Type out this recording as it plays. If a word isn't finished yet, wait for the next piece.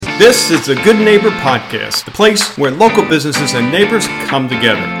This is the Good Neighbor Podcast, the place where local businesses and neighbors come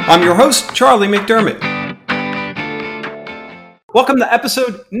together. I'm your host, Charlie McDermott. Welcome to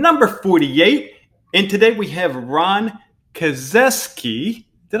episode number 48. And today we have Ron Kazeski.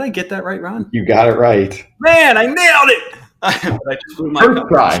 Did I get that right, Ron? You got it right. Man, I nailed it. I just blew my First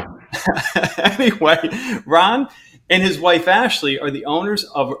try. Anyway, Ron and his wife Ashley are the owners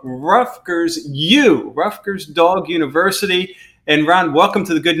of Rutgers Dog University. And Ron, welcome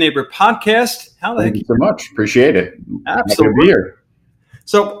to the Good Neighbor Podcast. How the heck? Thank you so much. Appreciate it. Absolutely. Happy to be here.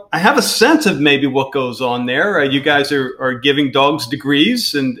 So I have a sense of maybe what goes on there. You guys are giving dogs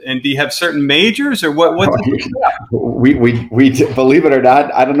degrees, and do you have certain majors or what? We believe it or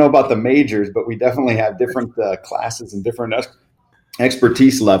not, I don't know about the majors, but we definitely have different classes and different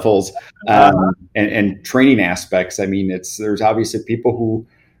expertise levels and training aspects. I mean, there's obviously people who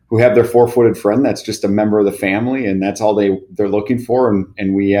have their four-footed friend that's just a member of the family, and that's all they're looking for.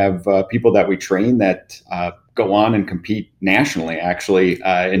 And we have people that we train that go on and compete nationally, actually,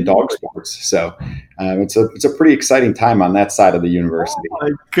 in dog sports. So it's a pretty exciting time on that side of the university. Oh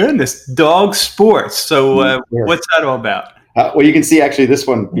my goodness, dog sports. So what's that all about? Well, you can see actually this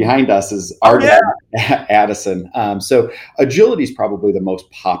one behind us is Art Addison. So agility is probably the most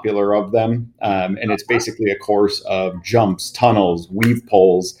popular of them. And it's basically a course of jumps, tunnels, weave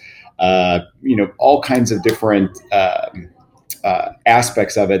poles, all kinds of different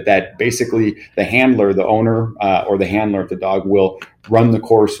aspects of it that basically the handler, the owner, or the handler of the dog will run the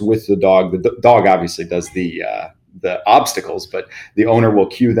course with the dog. The dog obviously does the obstacles, but the owner will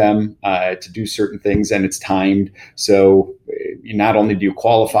cue them to do certain things, and it's timed. So you not only do you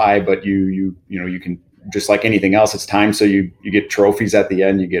qualify, but you can, just like anything else, it's timed. So you get trophies at the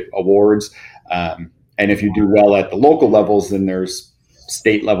end, you get awards. And if you do well at the local levels, then there's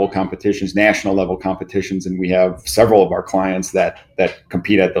state level competitions, national level competitions, and we have several of our clients that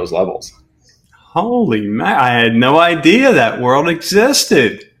compete at those levels. Holy man, I had no idea that world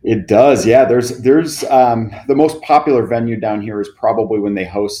existed. It does, yeah. There's the most popular venue down here is probably when they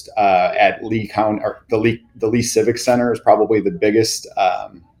host at Lee County, or the Lee Civic Center is probably the biggest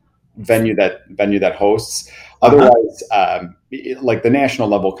venue that hosts. Otherwise, like the national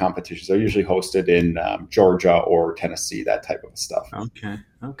level competitions are usually hosted in Georgia or Tennessee, that type of stuff.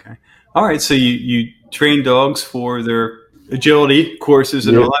 Okay. All right. So you train dogs for their agility courses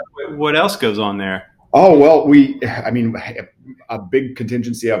and all that. What else goes on there? Oh, well, a big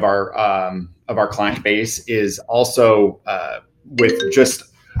contingency of our client base is also with just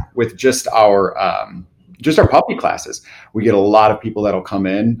our puppy classes. We get a lot of people that'll come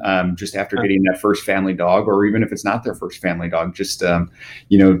in just after getting that first family dog, or even if it's not their first family dog, just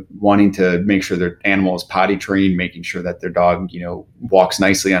wanting to make sure their animal is potty trained, making sure that their dog walks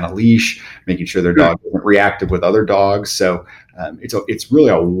nicely on a leash, making sure their dog isn't reactive with other dogs. So it's really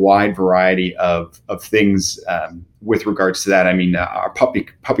a wide variety of things with regards to that. I mean, our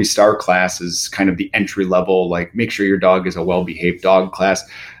puppy star class is kind of the entry level, like make sure your dog is a well-behaved dog class.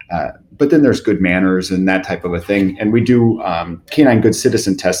 But then there's good manners and that type of a thing. And we do canine good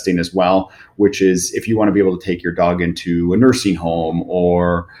citizen testing as well, which is if you want to be able to take your dog into a nursing home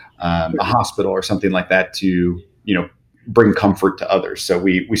or a hospital or something like that to, bring comfort to others. So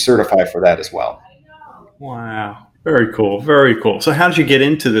we certify for that as well. Wow. Very cool. Very cool. So how did you get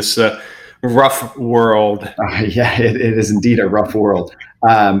into this rough world? It is indeed a rough world.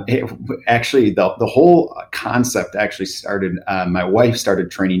 Actually, the whole concept actually started, my wife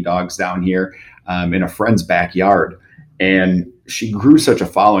started training dogs down here in a friend's backyard, and she grew such a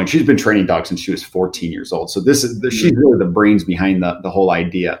following. She's been training dogs since she was 14 years old. So she's really the brains behind the whole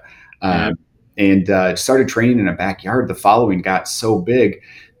idea. And started training in a backyard. The following got so big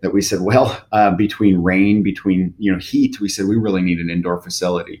that we said, well, between heat, we said we really need an indoor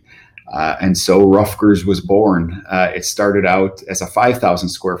facility. And so Rutgers was born. It started out as a 5,000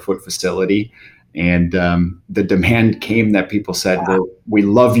 square foot facility. And the demand came that people said, well, we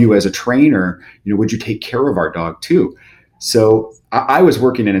love you as a trainer. Would you take care of our dog too? So I was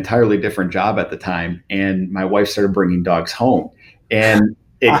working an entirely different job at the time. And my wife started bringing dogs home. And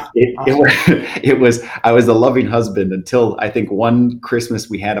I was a loving husband until I think one Christmas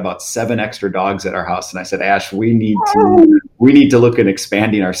we had about 7 extra dogs at our house. And I said, Ash, we need to look at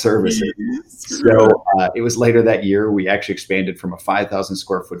expanding our services. So it was later that year, we actually expanded from a 5,000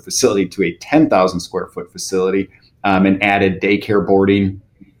 square foot facility to a 10,000 square foot facility and added daycare boarding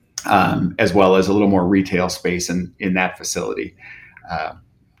as well as a little more retail space in that facility.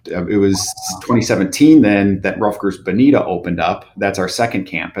 It was 2017 then that Rutgers Bonita opened up. That's our second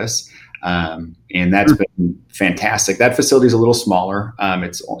campus. And that's been fantastic. That facility is a little smaller.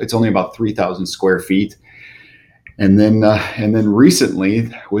 It's only about 3,000 square feet. And then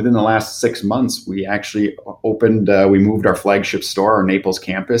recently, within the last 6 months, we actually we moved our flagship store, our Naples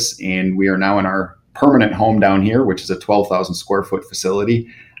campus, and we are now in our permanent home down here, which is a 12,000 square foot facility.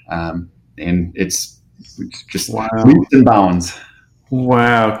 And it's just leaps and bounds.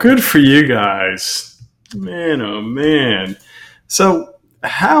 Wow. Good for you guys. Man, oh man. So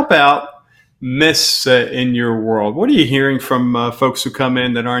how about myths in your world? What are you hearing from folks who come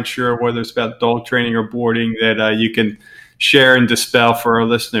in that aren't sure whether it's about dog training or boarding that you can share and dispel for our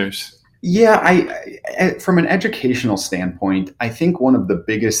listeners? Yeah, from an educational standpoint, I think one of the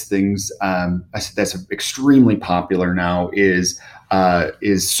biggest things that's extremely popular now is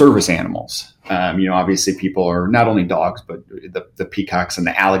service animals. Obviously, people are not only dogs, but the peacocks and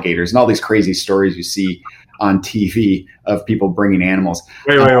the alligators and all these crazy stories you see on TV of people bringing animals.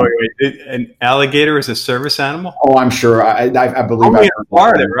 Wait. An alligator is a service animal? Oh, I'm sure. I believe. Only in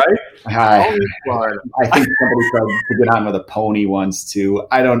Florida, right? I think somebody tried to get on with a pony once too.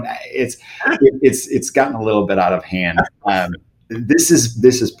 It's gotten a little bit out of hand. This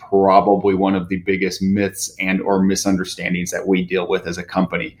is probably one of the biggest myths and or misunderstandings that we deal with as a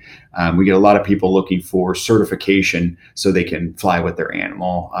company. We get a lot of people looking for certification so they can fly with their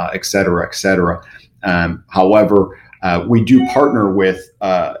animal, et cetera, et cetera. However, we do partner with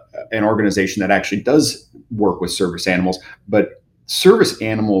an organization that actually does work with service animals, but service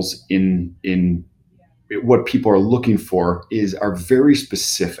animals in what people are looking for are very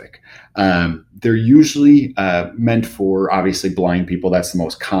specific. They're usually meant for obviously blind people. That's the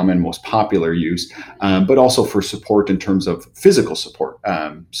most common, most popular use, but also for support in terms of physical support.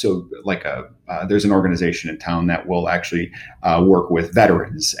 So like there's an organization in town that will actually work with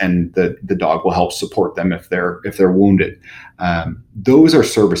veterans, and the dog will help support them if they're wounded. Those are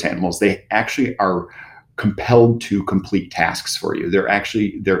service animals. They actually are compelled to complete tasks for you. They're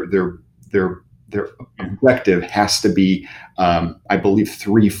actually their objective has to be, I believe,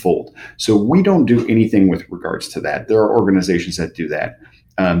 threefold. So we don't do anything with regards to that. There are organizations that do that.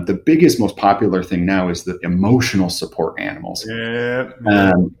 The biggest, most popular thing now is the emotional support animals.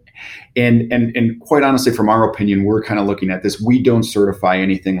 Yeah. And quite honestly, from our opinion, we're kind of looking at this. We don't certify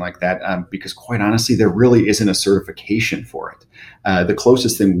anything like that because quite honestly, there really isn't a certification for it. The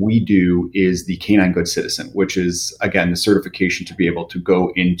closest thing we do is the Canine Good Citizen, which is, again, the certification to be able to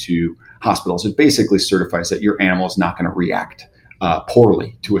go into hospitals. It basically certifies that your animal is not going to react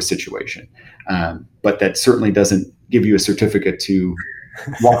poorly to a situation. But that certainly doesn't give you a certificate to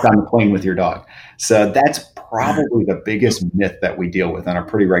walk on the plane with your dog. So that's probably the biggest myth that we deal with on a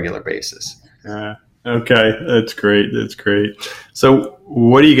pretty regular basis. Okay, that's great. That's great. So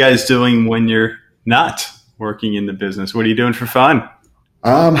what are you guys doing when you're not working in the business? What are you doing for fun?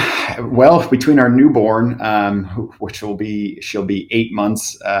 Well, between our newborn, she'll be 8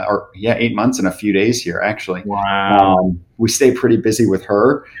 months, 8 months and a few days here, actually. Wow. We stay pretty busy with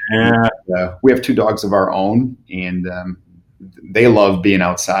her. Yeah. And, we have 2 dogs of our own, and they love being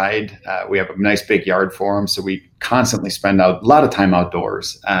outside. We have a nice big yard for them, so we constantly spend a lot of time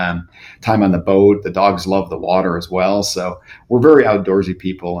outdoors, time on the boat. The dogs love the water as well, so we're very outdoorsy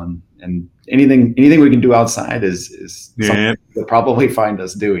people, and anything we can do outside is something they'll probably find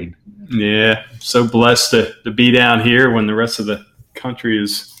us doing. Yeah, so blessed to be down here when the rest of the country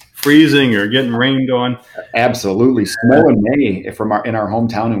is freezing or getting rained on. Absolutely, snow in May in our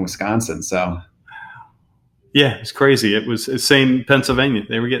hometown in Wisconsin. So. Yeah, it's crazy. It was the same in Pennsylvania.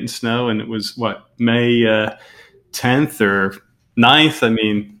 They were getting snow, and it was May 10th or 9th. I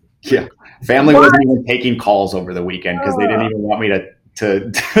mean, yeah, family wasn't even taking calls over the weekend because they didn't even want me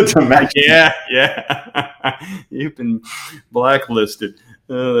to match. Yeah. You've been blacklisted.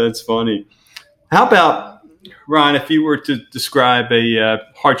 Oh, that's funny. How about, Ron, if you were to describe a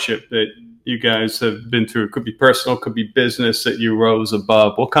hardship that you guys have been through? It could be personal, could be business, that you rose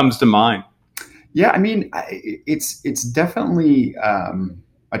above. What comes to mind? Yeah, I mean, it's definitely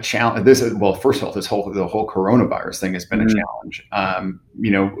a challenge. First of all, the whole coronavirus thing has been a challenge.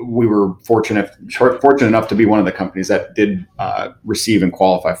 We were fortunate enough to be one of the companies that did receive and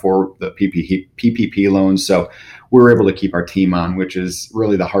qualify for the PPP loans. So we were able to keep our team on, which is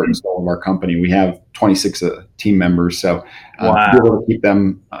really the heart and soul of our company. We have 26 team members, so we were able to keep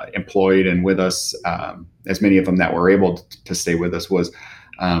them employed and with us. As many of them that were able to stay with us was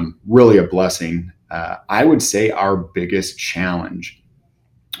really a blessing. I would say our biggest challenge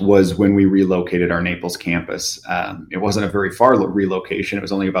was when we relocated our Naples campus. It wasn't a very far relocation. It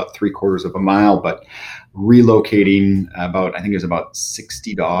was only about 3/4 of a mile, but relocating I think it was about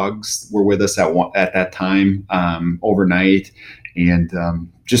 60 dogs were with us at that time overnight. And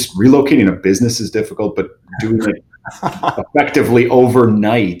just relocating a business is difficult, but doing it effectively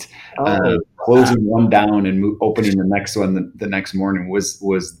overnight. Oh, Closing one down and opening the next one the next morning was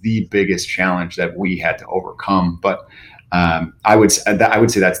the biggest challenge that we had to overcome. But I would say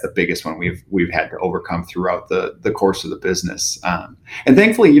that's the biggest one we've had to overcome throughout the course of the business. And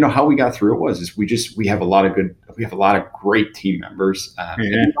thankfully, how we got through it is we have a lot of great team members, and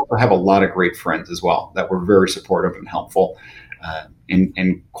we also have a lot of great friends as well that were very supportive and helpful.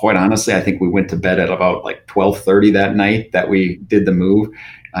 And quite honestly, I think we went to bed at about like 12:30 that night that we did the move,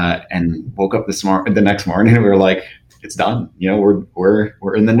 and woke up the next morning and we were like, it's done.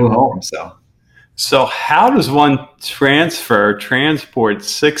 We're in the new home. So how does one transport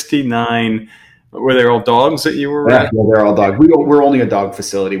 69? Were they all dogs that you were? Yeah, they're all dogs. We're only a dog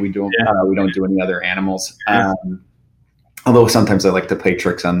facility. We don't do any other animals. Although sometimes I like to play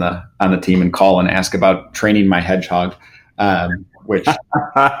tricks on the team and call and ask about training my hedgehog, which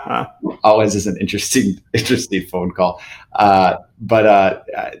always is an interesting phone call. But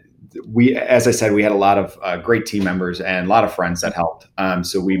we, as I said, we had a lot of great team members and a lot of friends that helped.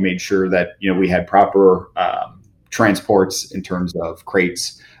 So we made sure that we had proper transports in terms of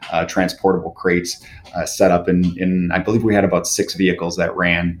crates, transportable crates set up in. I believe we had about 6 vehicles that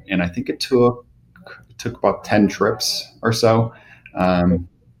ran, and I think it took about 10 trips or so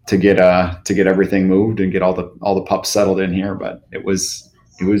to get everything moved and get all the pups settled in here. But it was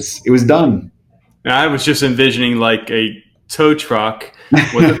done. Now, I was just envisioning like a tow truck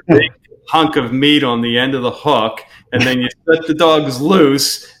with a big hunk of meat on the end of the hook, and then you set the dogs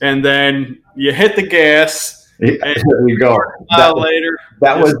loose, and then you hit the gas. There we go. Later,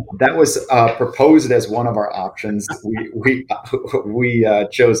 that was proposed as one of our options. We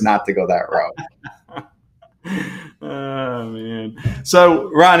chose not to go that route. Oh man!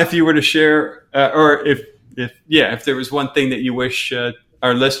 So, Ron, if you were to share, or if there was one thing that you wish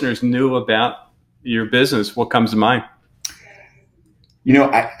our listeners knew about your business, what comes to mind?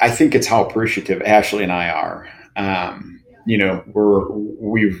 I think it's how appreciative Ashley and I are.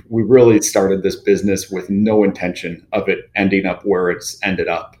 We really started this business with no intention of it ending up where it's ended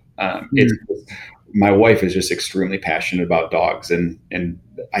up. My wife is just extremely passionate about dogs, and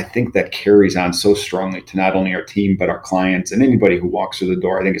I think that carries on so strongly to not only our team but our clients and anybody who walks through the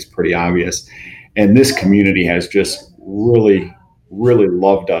door. I think it's pretty obvious, and this community has just really, really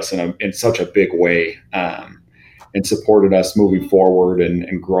loved us in such a big way. And supported us moving forward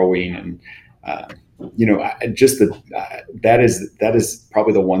and growing, and that is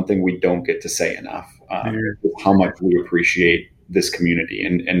probably the one thing we don't get to say enough. How much we appreciate this community,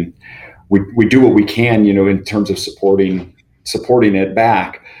 and we do what we can, in terms of supporting it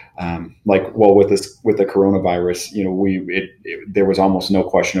back. With the coronavirus, there was almost no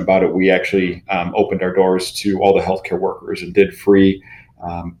question about it. We actually opened our doors to all the healthcare workers and did free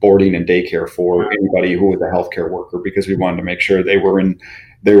boarding and daycare for anybody who was a healthcare worker, because we wanted to make sure they were in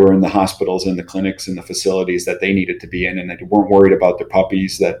the hospitals and the clinics and the facilities that they needed to be in, and they weren't worried about their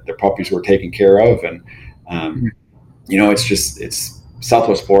puppies, that their puppies were taken care of. And it's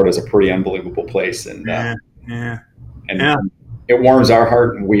Southwest Florida is a pretty unbelievable place, and it warms our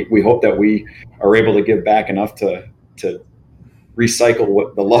heart, and we hope that we are able to give back enough to recycle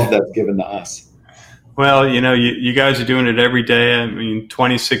what the love that's given to us. Well, you guys are doing it every day. I mean,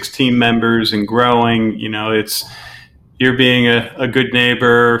 26 team members and growing. You're being a good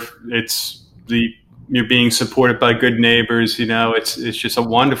neighbor. You're being supported by good neighbors. It's just a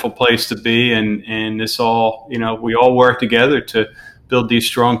wonderful place to be, and it's all we all work together to build these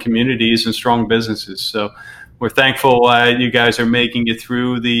strong communities and strong businesses. So we're thankful you guys are making it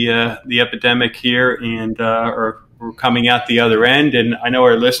through the epidemic here, and we're coming out the other end. And I know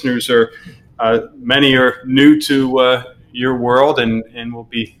our listeners are. Many are new to your world, and will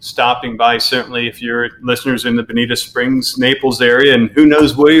be stopping by certainly if your listeners are in the Bonita Springs, Naples area, and who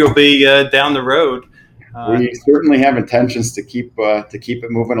knows where you'll be down the road. We certainly have intentions to keep it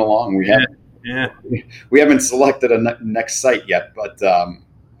moving along. We haven't selected a next site yet, but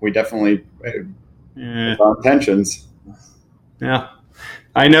we definitely have our intentions. Yeah,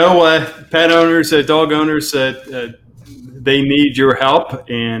 I know pet owners, dog owners, they need your help,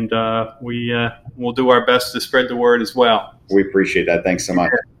 and we'll do our best to spread the word as well. We appreciate that. Thanks so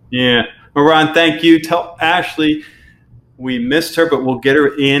much. Yeah. Well, Ron, thank you. Tell Ashley we missed her, but we'll get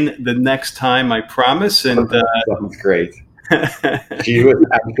her in the next time, I promise. And sounds great. I'm sure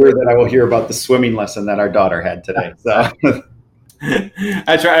that I will hear about the swimming lesson that our daughter had today. So.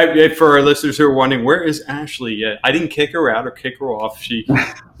 That's right. For our listeners who are wondering, where is Ashley? I didn't kick her out or kick her off. She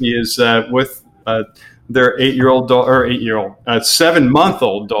is with their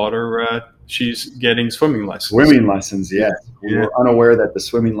 7-month-old daughter, she's getting swimming lessons. Swimming lessons, yes. We were unaware that the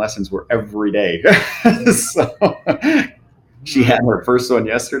swimming lessons were every day. So she had her first one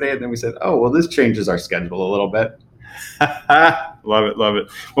yesterday, and then we said, oh, well, this changes our schedule a little bit. Love it, love it.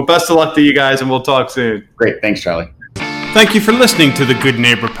 Well, best of luck to you guys, and we'll talk soon. Great. Thanks, Charlie. Thank you for listening to the Good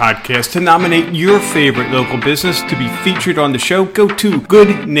Neighbor Podcast. To nominate your favorite local business to be featured on the show, go to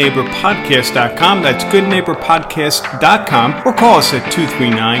goodneighborpodcast.com. That's goodneighborpodcast.com, or call us at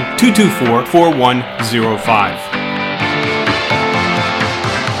 239-224-4105.